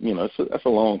is that's a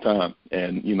long time.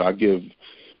 And you know, I give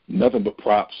nothing but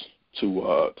props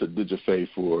to Digifay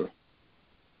for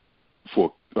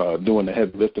doing the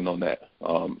heavy lifting on that.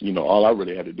 You know, all I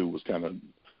really had to do was kind of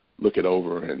look it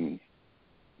over and,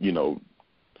 you know,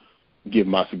 give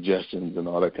my suggestions and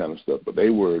all that kind of stuff. But they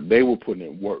were putting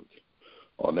in work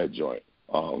on that joint.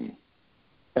 And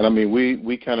I mean, we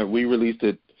released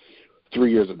it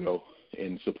 3 years ago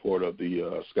in support of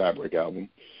the Skybreak album,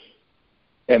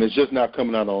 and it's just not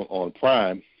coming out on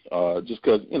Prime, just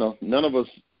because, you know, none of us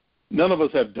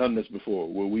have done this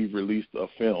before, where we've released a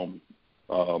film.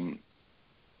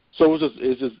 So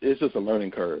it's just a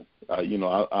learning curve. You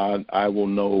know, I will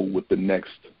know with the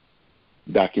next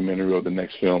documentary or the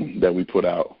next film that we put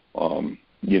out,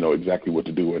 you know, exactly what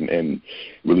to do and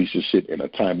release your shit in a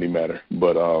timely manner.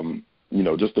 But you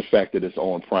know, just the fact that it's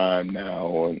on Prime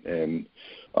now, and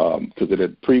because it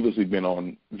had previously been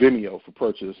on Vimeo for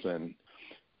purchase, and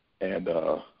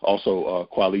also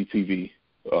Quali TV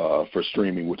for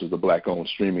streaming, which is a black-owned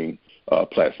streaming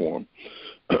platform.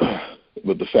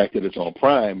 But the fact that it's on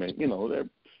Prime, and you know,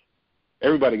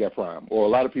 everybody got Prime, or a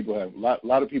lot of people have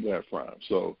Prime.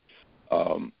 So,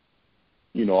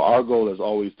 you know, our goal has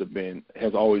always been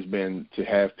to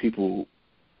have people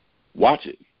watch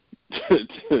it,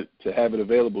 to have it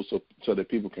available so that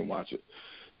people can watch it.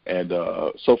 And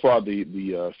so far,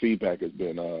 the feedback has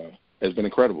been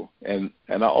incredible. And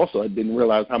I didn't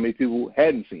realize how many people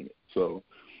hadn't seen it. So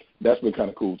that's been kind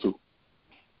of cool too.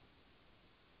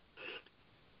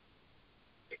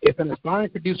 If an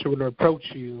aspiring producer were to approach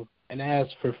you and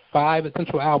ask for 5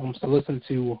 essential albums to listen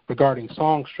to regarding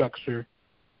song structure,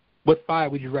 what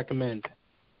 5 would you recommend?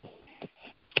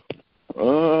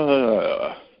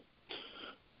 5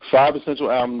 essential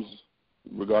albums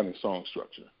regarding song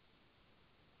structure.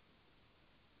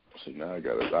 See, now I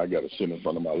gotta sit in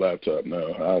front of my laptop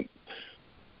now.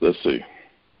 Let's see.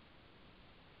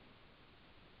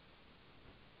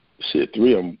 Shit,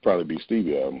 3 of them would probably be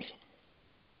Stevie albums.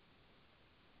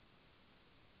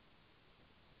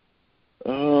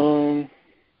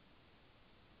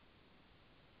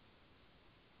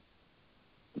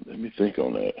 Let me think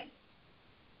on that.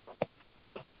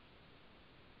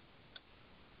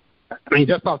 I mean,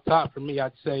 just off top for me,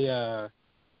 I'd say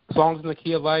Songs in the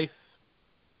Key of Life,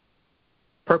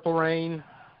 Purple Rain,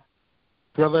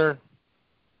 Thriller,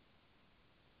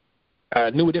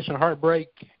 New Edition Heartbreak,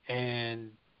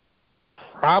 and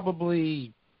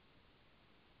probably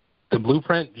The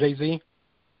Blueprint, Jay-Z.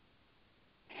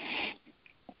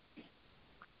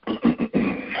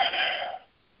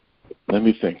 Let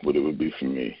me think what it would be for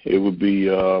me. It would be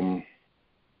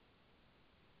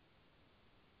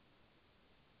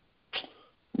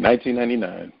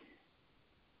 1999.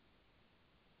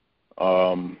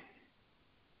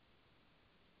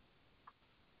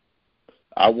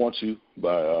 I Want You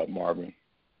by Marvin.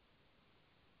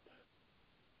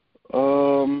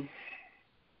 I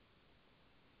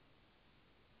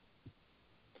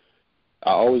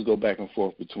always go back and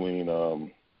forth between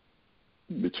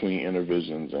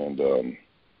Intervisions and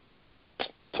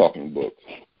Talking Book.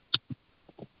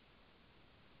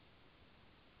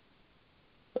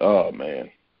 Oh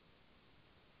man,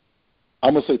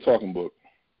 I'm gonna say Talking Book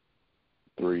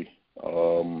 3.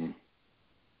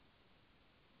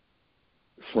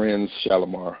 Friends,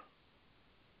 Shalimar.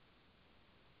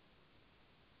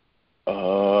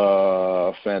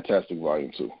 Fantastic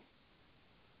Volume 2.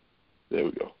 There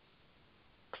we go.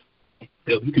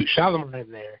 You do Shalimar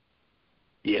in there.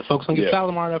 Yeah, folks don't give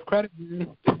Shalimar enough credit.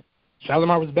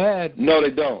 Shalimar was bad. No, they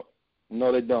don't.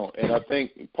 And I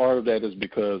think part of that is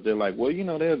because they're like, well,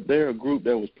 they're a group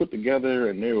that was put together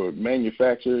and they were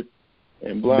manufactured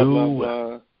and blah, blah,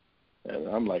 blah. And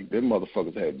I'm like, them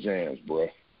motherfuckers had jams, bro.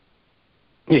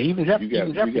 Yeah, even Jeff.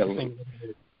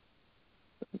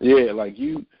 Yeah, like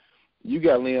you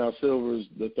got Leon Silvers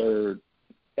III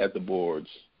at the boards,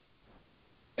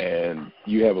 and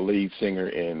you have a lead singer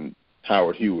in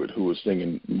Howard Hewitt who was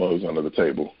singing Mugs Under the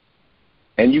Table.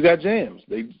 And you got jams.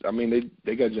 They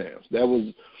got jams. That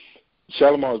was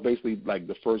Shalimar was basically like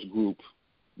the first group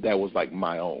that was like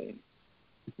my own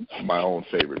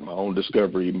favorite, my own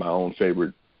discovery, my own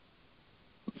favorite.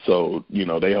 So,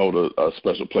 they hold a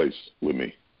special place with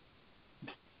me.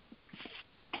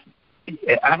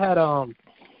 I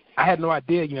had no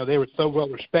idea, they were so well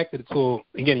respected until,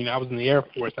 again, I was in the Air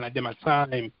Force and I did my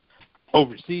time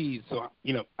overseas. So,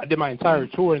 I did my entire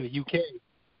tour in the UK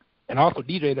and also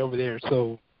DJ'd over there.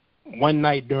 So one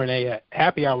night during a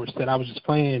happy hour set, I was just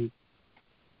playing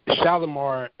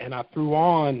Shalimar and I threw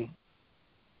on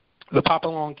the Pop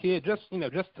Along Kid just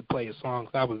to play a song.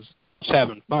 So I was just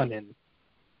having fun. And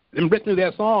them Brits knew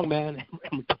that song, man,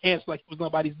 and danced like it was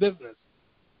nobody's business.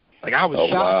 Like I was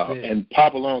shocked. Wow. And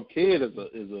Pop Along Kid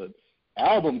is a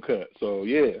album cut. So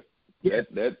yeah.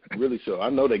 That really shows. I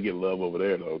know they get love over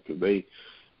there though, because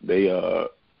they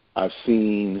I've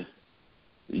seen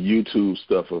YouTube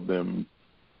stuff of them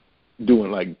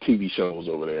doing like TV shows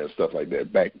over there and stuff like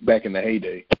that back in the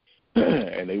heyday,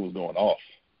 and they was going off.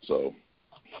 So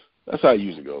that's how it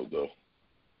usually goes though.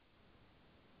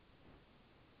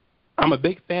 I'm a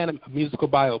big fan of musical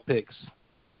biopics.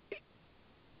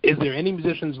 Is there any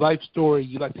musician's life story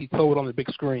you'd like to see told on the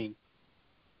big screen?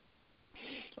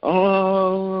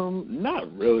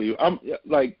 Not really. I'm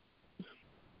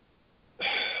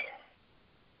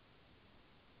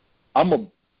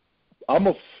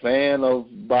a fan of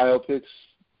biopics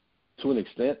to an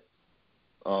extent,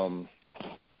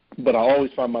 but I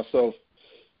always find myself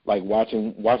like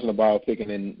watching a biopic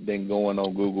and then going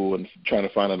on Google and trying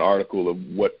to find an article of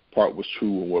what part was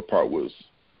true and what part was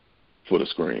for the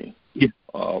screen. Yeah.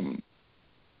 I'm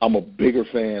a bigger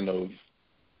fan of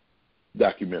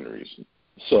documentaries.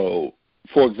 So,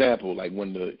 for example, like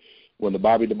when the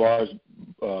Bobby DeBarge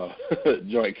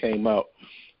joint came out,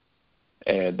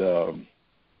 and I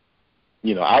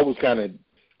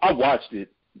watched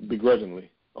it begrudgingly,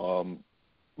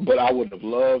 but I would have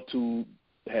loved to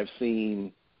have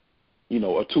seen, a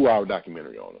 2-hour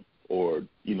documentary on him, or a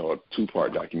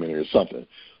 2-part documentary or something.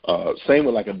 Same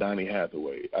with like a Donny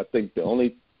Hathaway. I think the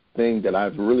only thing that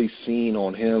I've really seen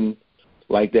on him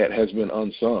like that has been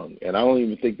unsung, and I don't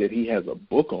even think that he has a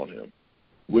book on him,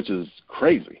 which is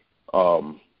crazy.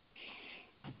 So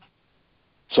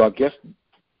I guess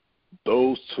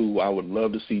those two I would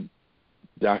love to see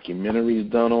documentaries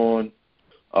done on.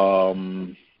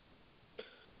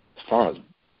 As far as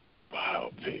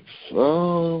biopics,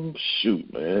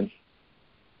 shoot, man.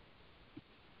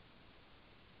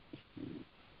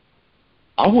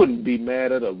 I wouldn't be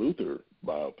mad at a Luther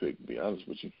biopic, to be honest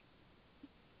with you.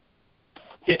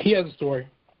 Yeah, he has a story.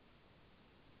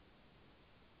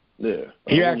 Yeah,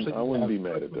 I wouldn't be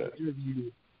mad at that.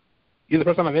 You're the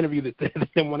first time I've interviewed that they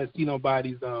didn't want to see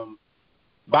nobody's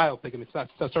biopic. I mean, so I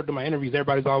started doing my interviews.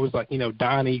 Everybody's always like,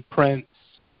 Donnie, Prince,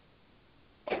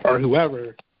 or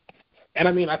whoever. And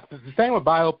I mean, the thing with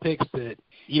biopics that,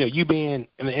 you being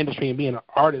in the industry and being an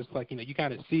artist, like, you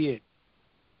kind of see it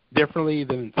differently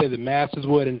than, say, the masses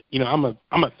would. And, I'm a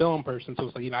film person, so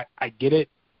it's like, I get it.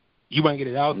 You want to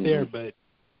get it out there, but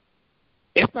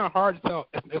it's not hard to tell.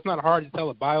 It's not hard to tell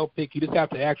a biopic. You just have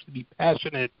to actually be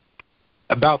passionate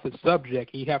about the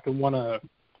subject. You have to want to,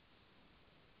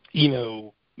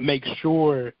 make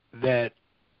sure that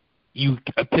you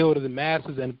appeal to the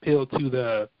masses and appeal to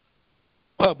the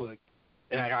public.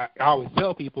 And I always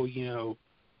tell people,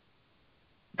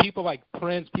 people like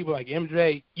Prince, people like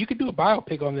MJ, you could do a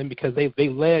biopic on them because they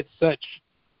led such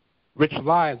rich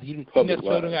lives. You didn't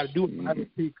necessarily got to do a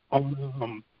biopic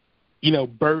on,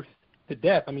 birth to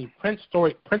death. I mean, Prince's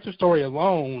story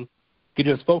alone could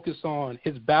just focus on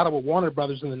his battle with Warner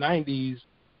Brothers in the 90s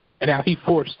and how he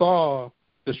foresaw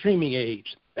the streaming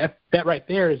age. That right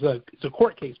there is it's a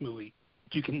court case movie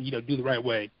that you can, do the right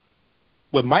way.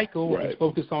 With Michael, it's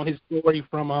focused on his story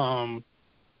from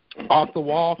Off the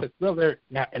Wall to Thriller,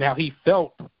 and how he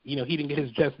felt, he didn't get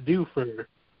his just due for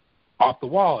Off the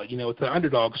Wall. It's an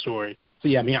underdog story. So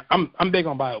yeah, I mean, I'm big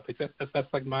on biopics. That's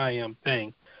like my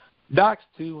thing. Docs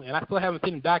too, and I still haven't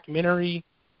seen a documentary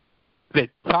that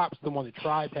tops the one that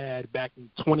Tribe had back in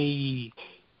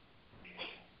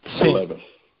 2011.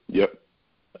 Yep,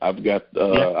 I've got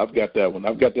that one.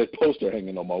 I've got that poster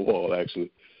hanging on my wall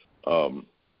actually.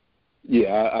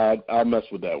 Yeah, I mess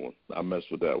with that one.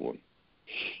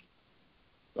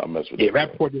 Yeah,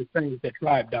 Rappaport did the same with that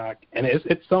Tribe doc, and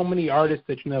it's so many artists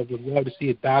that would love to see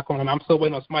a doc on them. I'm still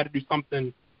waiting on somebody to do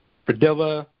something for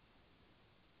Dilla.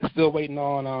 Still waiting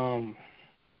on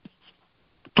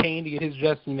Kane to get his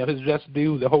just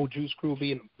due. The whole Juice Crew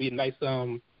be a nice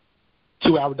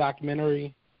 2-hour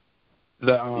documentary.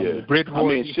 The Bridge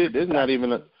War. I mean, shit. There's not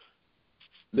even a.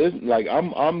 There's like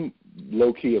I'm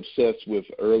low key obsessed with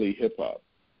early hip hop,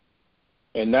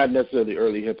 and not necessarily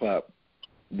early hip hop,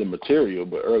 the material,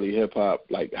 but early hip hop,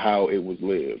 like how it was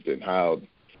lived and how,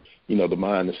 the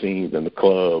behind the scenes and the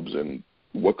clubs and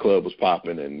what club was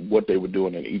popping and what they were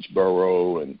doing in each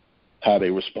borough and how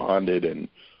they responded and,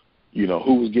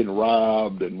 who was getting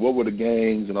robbed and what were the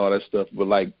gangs and all that stuff. But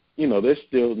like, there's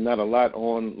still not a lot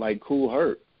on like Kool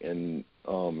Herc and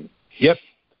yep.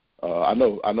 I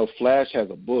know Flash has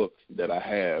a book that I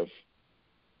have,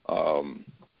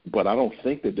 but I don't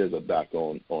think that there's a doc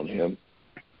on him.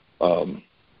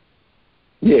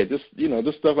 Yeah, just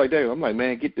just stuff like that. I'm like,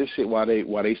 man, get this shit while they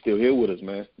still here with us,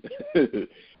 man. To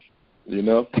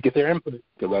get their input.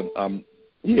 Because I'm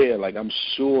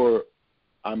sure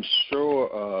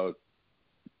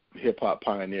hip hop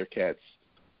pioneer cats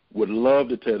would love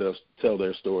to tell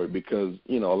their story because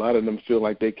a lot of them feel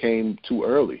like they came too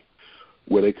early,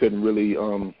 where they couldn't really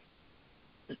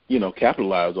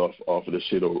capitalize off of this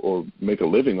shit or make a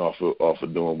living off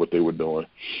of doing what they were doing.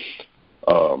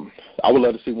 I would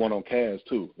love to see one on Kaz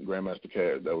too, Grandmaster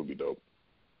Kaz. That would be dope.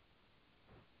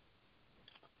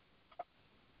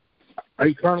 Are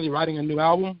you currently writing a new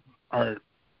album, or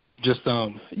just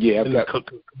Yeah, I've got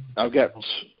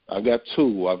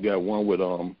two. I've got one with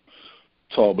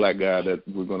Tall Black Guy that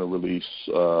we're going to release,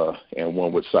 and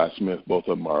one with Cy Smith. Both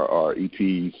of them are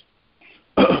EPs.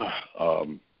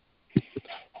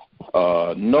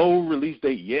 No release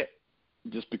date yet,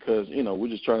 just because we're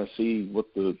just trying to see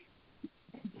what the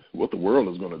world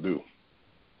is going to do.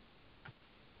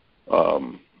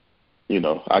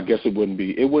 I guess it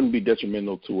wouldn't be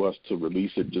detrimental to us to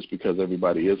release it just because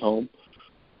everybody is home.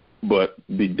 But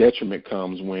the detriment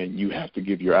comes when you have to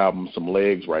give your album some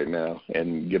legs right now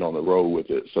and get on the road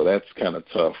with it. So that's kind of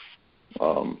tough.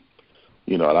 And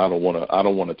I don't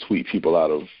want to tweet people out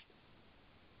of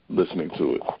listening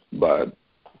to it by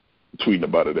tweeting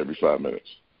about it every 5 minutes.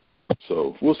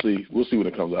 So we'll see when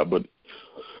it comes out. But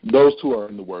those two are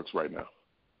in the works right now.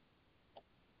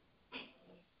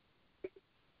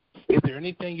 Is there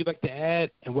anything you'd like to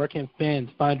add, and where can fans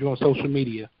find you on social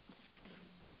media?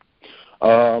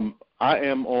 I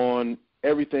am on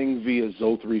everything via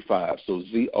Zo35. So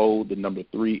ZO, the number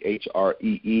 3,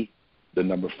 HREE, the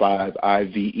number 5,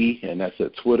 IVE, and that's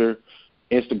at Twitter,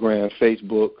 Instagram,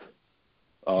 Facebook,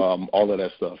 all of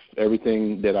that stuff.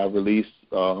 Everything that I release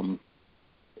is on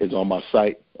my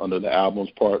site under the albums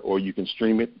part, or you can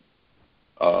stream it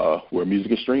where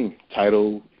music is streamed.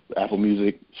 Tidal, Apple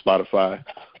Music, Spotify.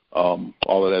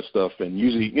 All of that stuff, and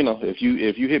usually, if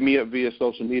you hit me up via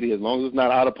social media, as long as it's not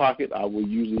out of pocket, I will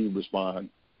usually respond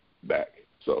back.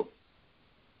 So,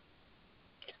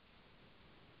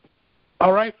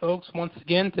 all right, folks. Once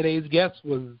again, today's guest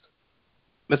was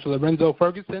Mr. Lorenzo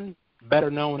Ferguson, better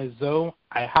known as Zo.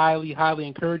 I highly, highly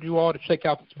encourage you all to check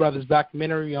out this brother's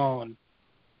documentary on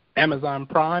Amazon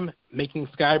Prime, Making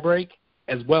Skybreak,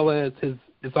 as well as his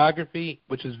discography,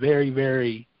 which is very,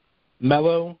 very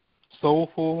mellow,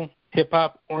 soulful,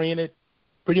 hip-hop oriented.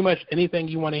 Pretty much anything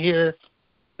you want to hear,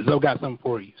 Zo got something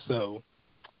for you. So,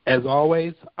 as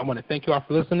always, I want to thank you all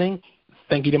for listening.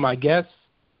 Thank you to my guests.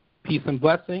 Peace and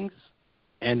blessings.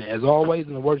 And as always,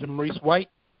 in the words of Maurice White,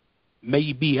 may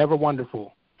you be ever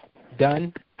wonderful.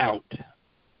 Done. Out.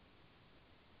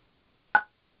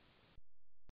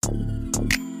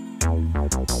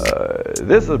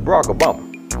 This is Barack Obama.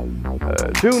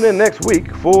 Tune in next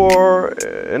week for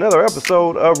another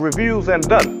episode of Reviews and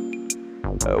Done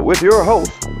with your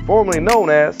host, formerly known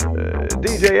as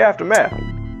DJ Aftermath,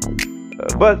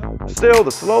 but still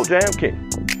the Slow Jam King,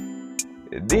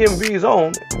 DMV's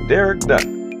own Derek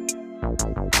Dunn.